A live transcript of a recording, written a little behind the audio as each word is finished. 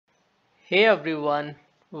Hey everyone,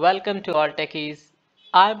 welcome to All Techies.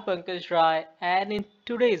 I'm Pankaj Rai, and in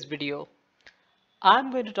today's video,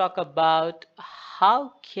 I'm going to talk about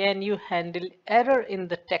how can you handle error in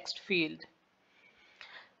the text field.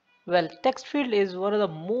 Well, text field is one of the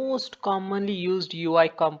most commonly used UI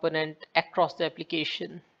component across the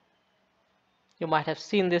application. You might have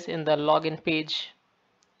seen this in the login page,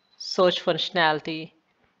 search functionality,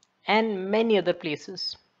 and many other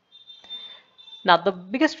places. Now, the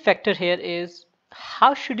biggest factor here is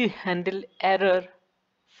how should you handle error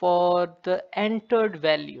for the entered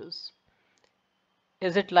values?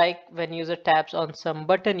 Is it like when user taps on some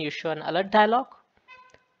button, you show an alert dialog,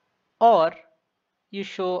 or you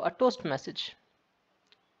show a toast message,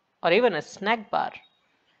 or even a snack bar?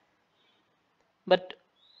 But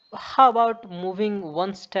how about moving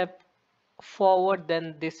one step forward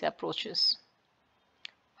than this approaches?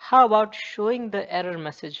 How about showing the error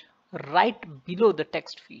message right below the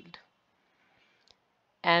text field?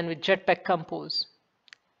 And with Jetpack Compose,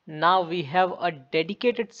 now we have a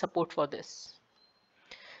dedicated support for this.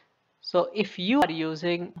 So if you are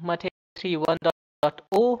using Mate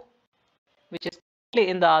 3.1.0, which is currently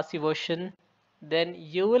in the RC version, then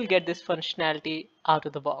you will get this functionality out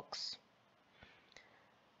of the box.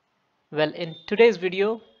 Well, in today's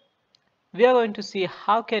video, we are going to see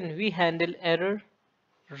how can we handle error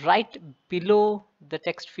right below the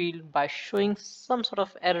text field by showing some sort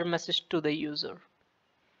of error message to the user.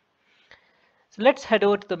 So let's head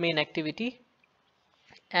over to the main activity.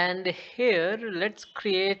 And here, let's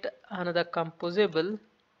create another composable.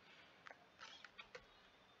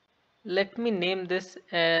 Let me name this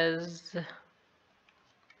as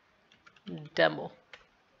demo,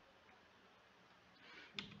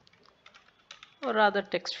 or rather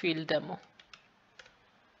text field demo.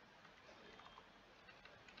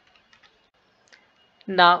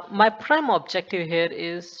 Now, my prime objective here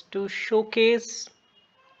is to showcase,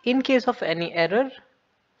 in case of any error,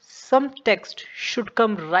 some text should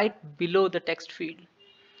come right below the text field.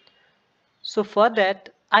 So for that,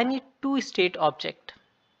 I need two state objects.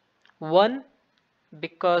 One,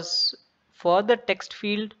 because for the text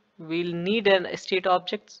field, we'll need an state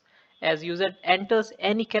objects. As user enters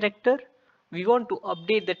any character, we want to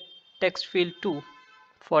update the text field too.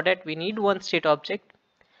 For that, we need one state object.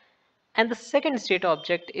 And the second state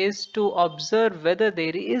object is to observe whether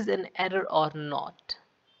there is an error or not.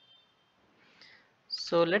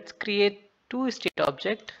 So let's create two state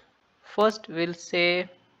object. First, we'll say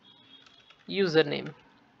username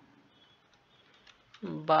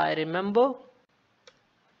by remember.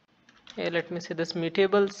 Here, let me say this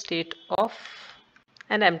mutable state of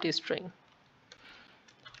an empty string.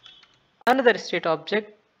 Another state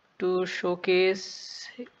object to showcase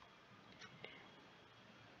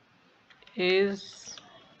is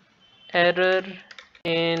error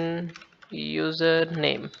in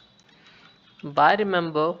username by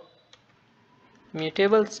remember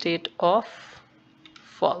mutable state of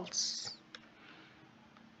false.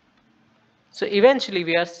 So eventually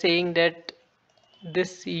we are saying that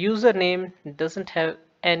this username doesn't have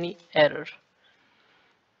any error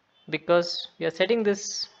because we are setting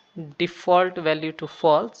this default value to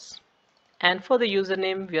false, and for the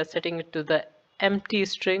username we are setting it to the empty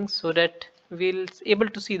string so that we'll able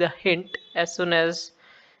to see the hint as soon as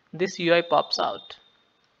this UI pops out.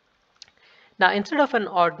 Now, instead of an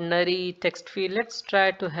ordinary text field, let's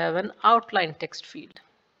try to have an outline text field.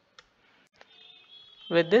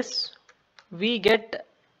 With this, we get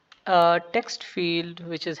a text field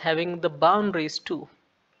which is having the boundaries too.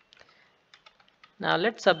 Now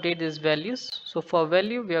let's update these values. So for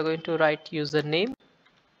value, we are going to write username,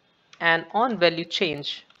 and on value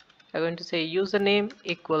change, we are going to say username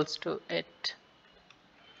equals to it.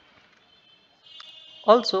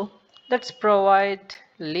 Also, let's provide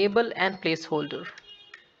label and placeholder.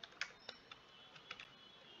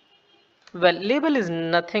 Well, label is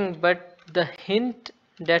nothing but the hint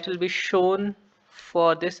that will be shown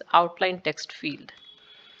for this outline text field.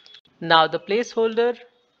 Now the placeholder,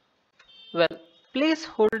 well,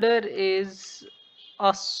 placeholder is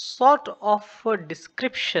a sort of a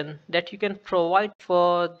description that you can provide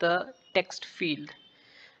for the text field.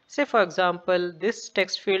 Say for example, this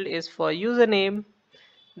text field is for username,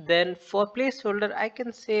 then for placeholder I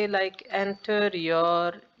can say like enter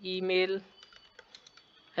your email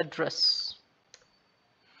address.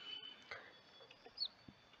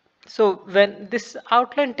 So when this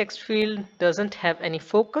outline text field doesn't have any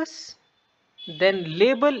focus, then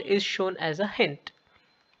label is shown as a hint.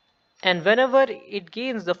 And whenever it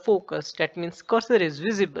gains the focus, that means cursor is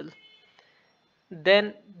visible,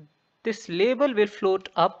 then this label will float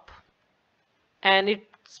up and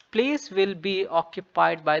its place will be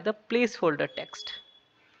occupied by the placeholder text.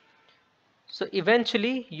 So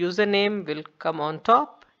eventually username will come on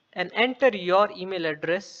top and enter your email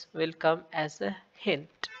address will come as a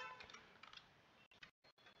hint.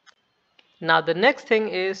 Now the next thing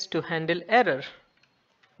is to handle error.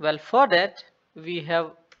 Well, for that we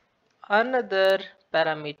have another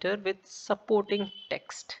parameter with supporting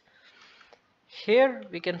text. Here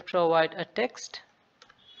we can provide a text.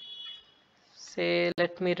 Say,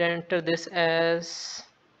 let me enter this as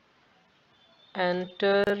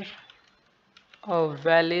enter a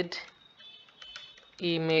valid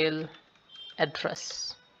email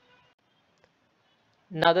address.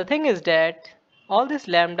 Now the thing is that all this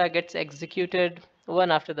lambda gets executed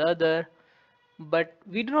one after the other, but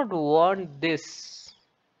we do not want this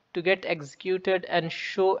to get executed and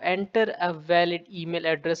show enter a valid email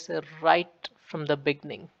address right from the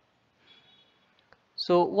beginning.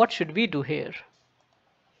 So what should we do here?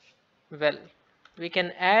 Well, we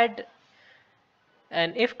can add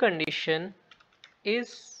an if condition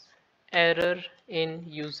is error in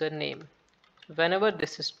username. Whenever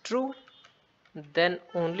this is true, then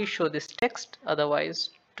only show this text, otherwise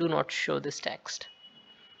do not show this text.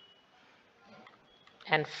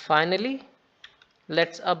 And finally,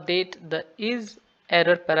 let's update the is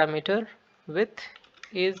error parameter with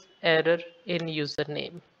is error in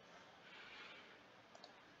username.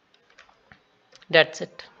 That's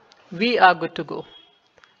it. We are good to go.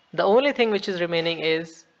 The only thing which is remaining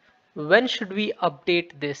is when should we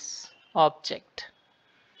update this object.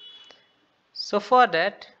 So for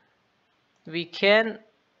that, we can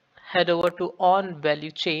head over to on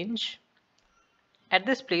value change. At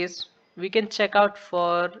this place, we can check out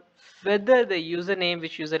for whether the username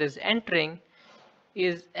which user is entering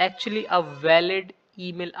is actually a valid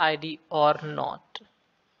email ID or not.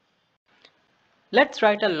 Let's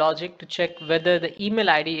write a logic to check whether the email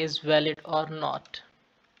ID is valid or not.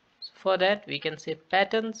 So for that, we can say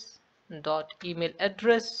patterns dot email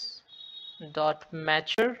address dot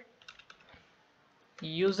matcher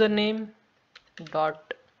username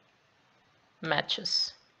dot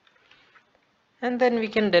matches, and then we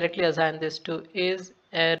can directly assign this to is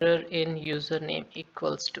error in username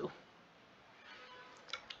equals to.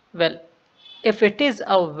 Well, if it is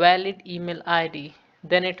a valid email ID,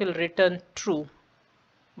 then it will return true,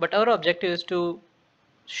 but our objective is to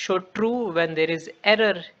show true when there is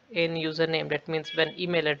error in username. That means when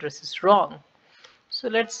email address is wrong. So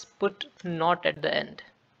let's put not at the end.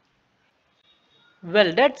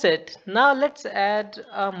 Well, that's it. Now let's add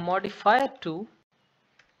a modifier to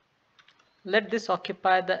let this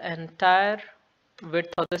occupy the entire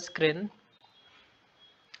width of the screen.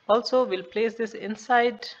 Also, we'll place this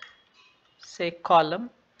inside, say, column,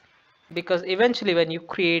 because eventually when you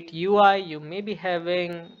create UI, you may be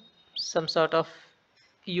having some sort of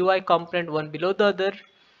UI component one below the other.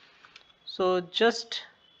 So just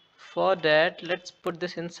for that, let's put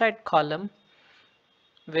this inside column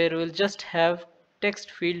where we'll just have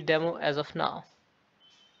TextField demo as of now.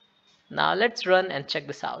 Now let's run and check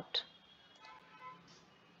this out.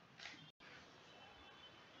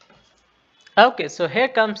 Okay, so here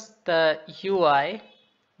comes the UI.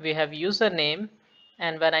 We have username,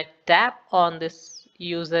 and when I tap on this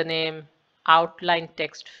username outline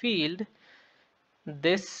text field,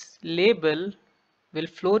 this label will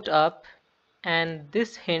float up and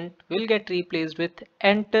this hint will get replaced with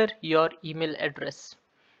enter your email address.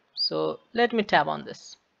 So let me tap on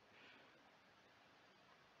this.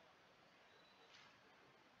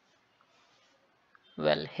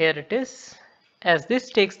 Well, here it is. As this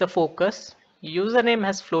takes the focus, username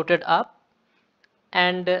has floated up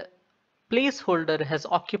and placeholder has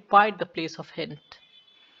occupied the place of hint.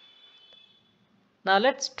 Now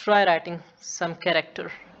let's try writing some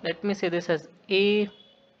character. Let me say this as A,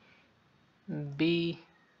 B,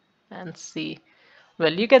 and C.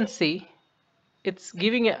 Well, you can see it's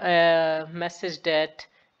giving a message that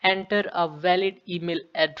enter a valid email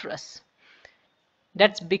address.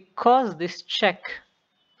 That's because this check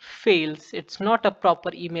fails. It's not a proper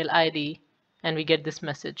email ID and we get this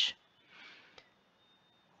message.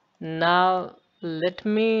 Now let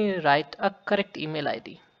me write a correct email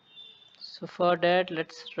ID. So for that,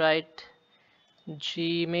 let's write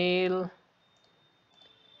gmail.com.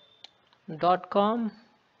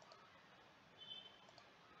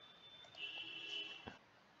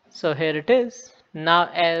 So here it is. Now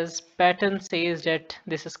as pattern says that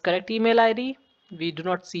this is correct email ID, we do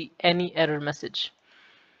not see any error message.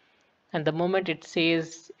 And the moment it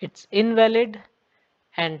says it's invalid,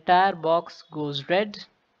 entire box goes red,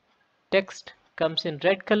 text comes in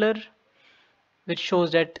red color, which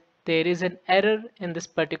shows that there is an error in this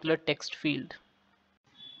particular text field.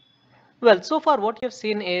 Well, so far what you've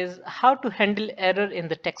seen is how to handle error in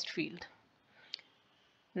the text field.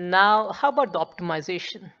 Now, how about the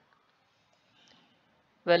optimization?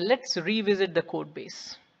 Well, let's revisit the code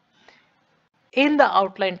base. In the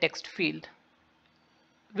outline text field,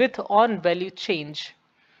 with on value change,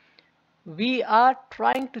 we are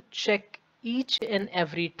trying to check each and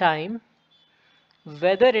every time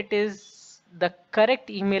whether it is the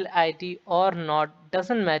correct email ID or not,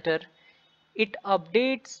 doesn't matter. It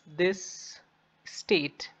updates this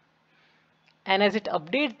state. And as it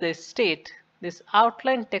updates this state, this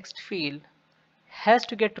outline text field has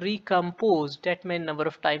to get recomposed that many number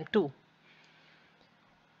of times too.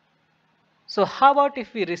 So how about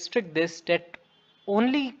if we restrict this that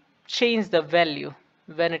only change the value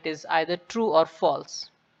when it is either true or false?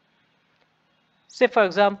 Say for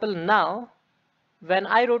example, now when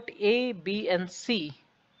I wrote A, B and C,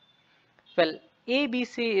 well, A, B,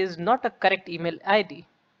 C is not a correct email ID,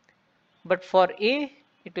 but for A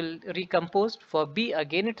it will recompose, for B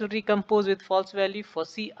again it will recompose with false value, for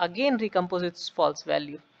C again recompose with false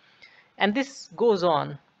value, and this goes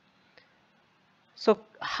on. So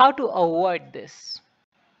how to avoid this?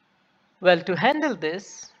 Well, to handle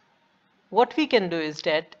this, what we can do is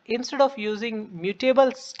that instead of using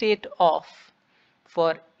mutable state of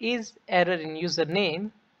for is error in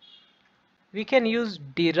username, we can use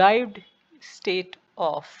derived state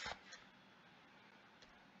of,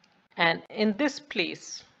 and in this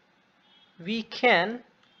place we can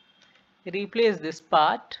replace this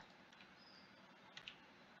part.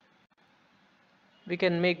 We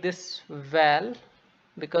can make this val,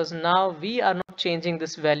 because now we are not changing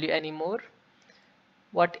this value anymore.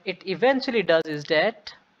 What it eventually does is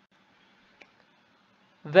that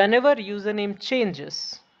whenever username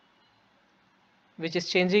changes, which is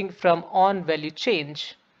changing from on value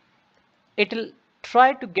change, it will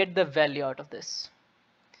try to get the value out of this.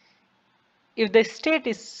 If the state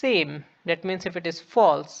is same, that means if it is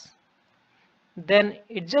false, then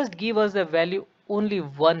it just gives us the value only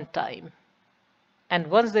one time. And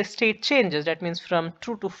once the state changes, that means from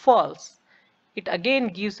true to false, it again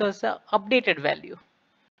gives us an updated value.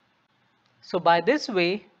 So by this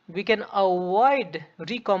way, we can avoid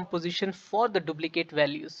recomposition for the duplicate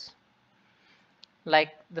values.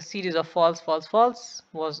 Like the series of false, false, false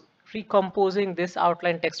was recomposing this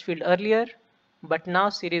outline text field earlier, but now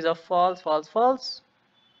series of false, false, false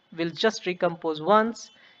will just recompose once,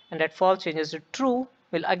 and that false changes to true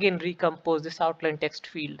will again recompose this outline text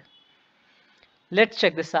field. Let's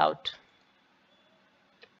check this out.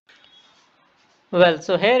 Well,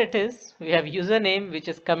 so here it is. We have username which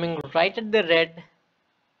is coming right at the red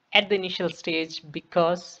at the initial stage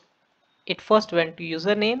because it first went to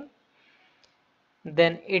username,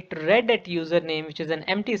 then it read at username, which is an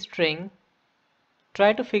empty string,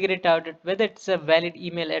 try to figure it out whether it's a valid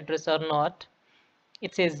email address or not.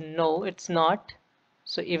 It says no, it's not.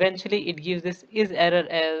 So eventually it gives this is error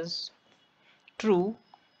as true,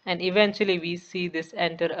 and eventually we see this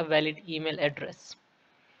enter a valid email address.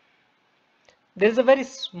 There is a very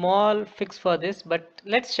small fix for this, but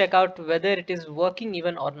let's check out whether it is working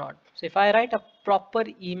even or not. So if I write a proper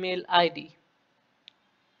email ID,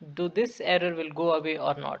 do this error will go away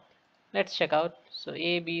or not? Let's check out. So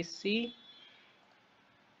abc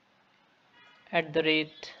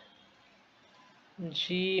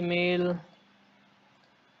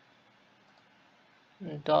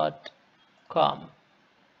 @gmail.com.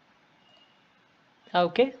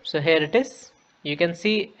 Okay, so here it is. You can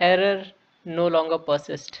see error no longer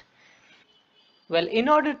persist. Well, in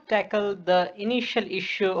order to tackle the initial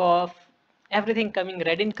issue of everything coming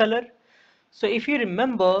red in color, so if you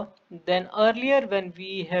remember, then earlier when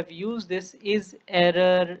we have used this is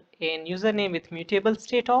error in username with mutable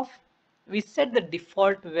state of, we set the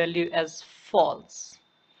default value as false.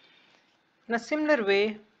 In a similar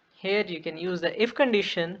way, here you can use the if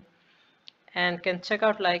condition and can check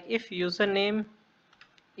out like if username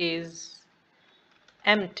is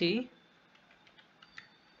empty,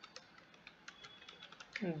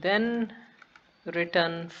 then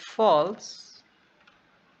return false,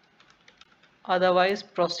 otherwise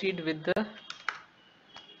proceed with the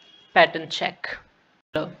pattern check.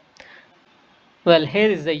 Well, here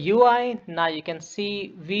is the UI. Now you can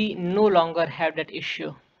see we no longer have that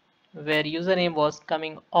issue where username was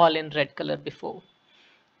coming all in red color before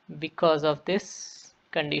because of this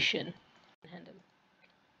condition.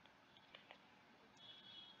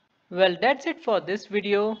 Well, that's it for this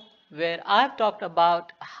video where I've talked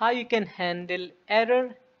about how you can handle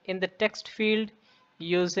error in the text field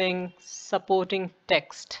using supporting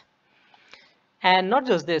text. And not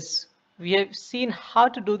just this, we have seen how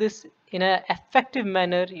to do this in an effective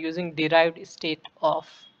manner using derived state of.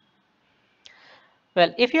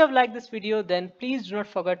 Well, if you have liked this video, then please do not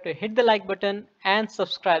forget to hit the like button and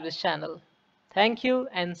subscribe this channel. Thank you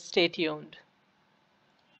and stay tuned.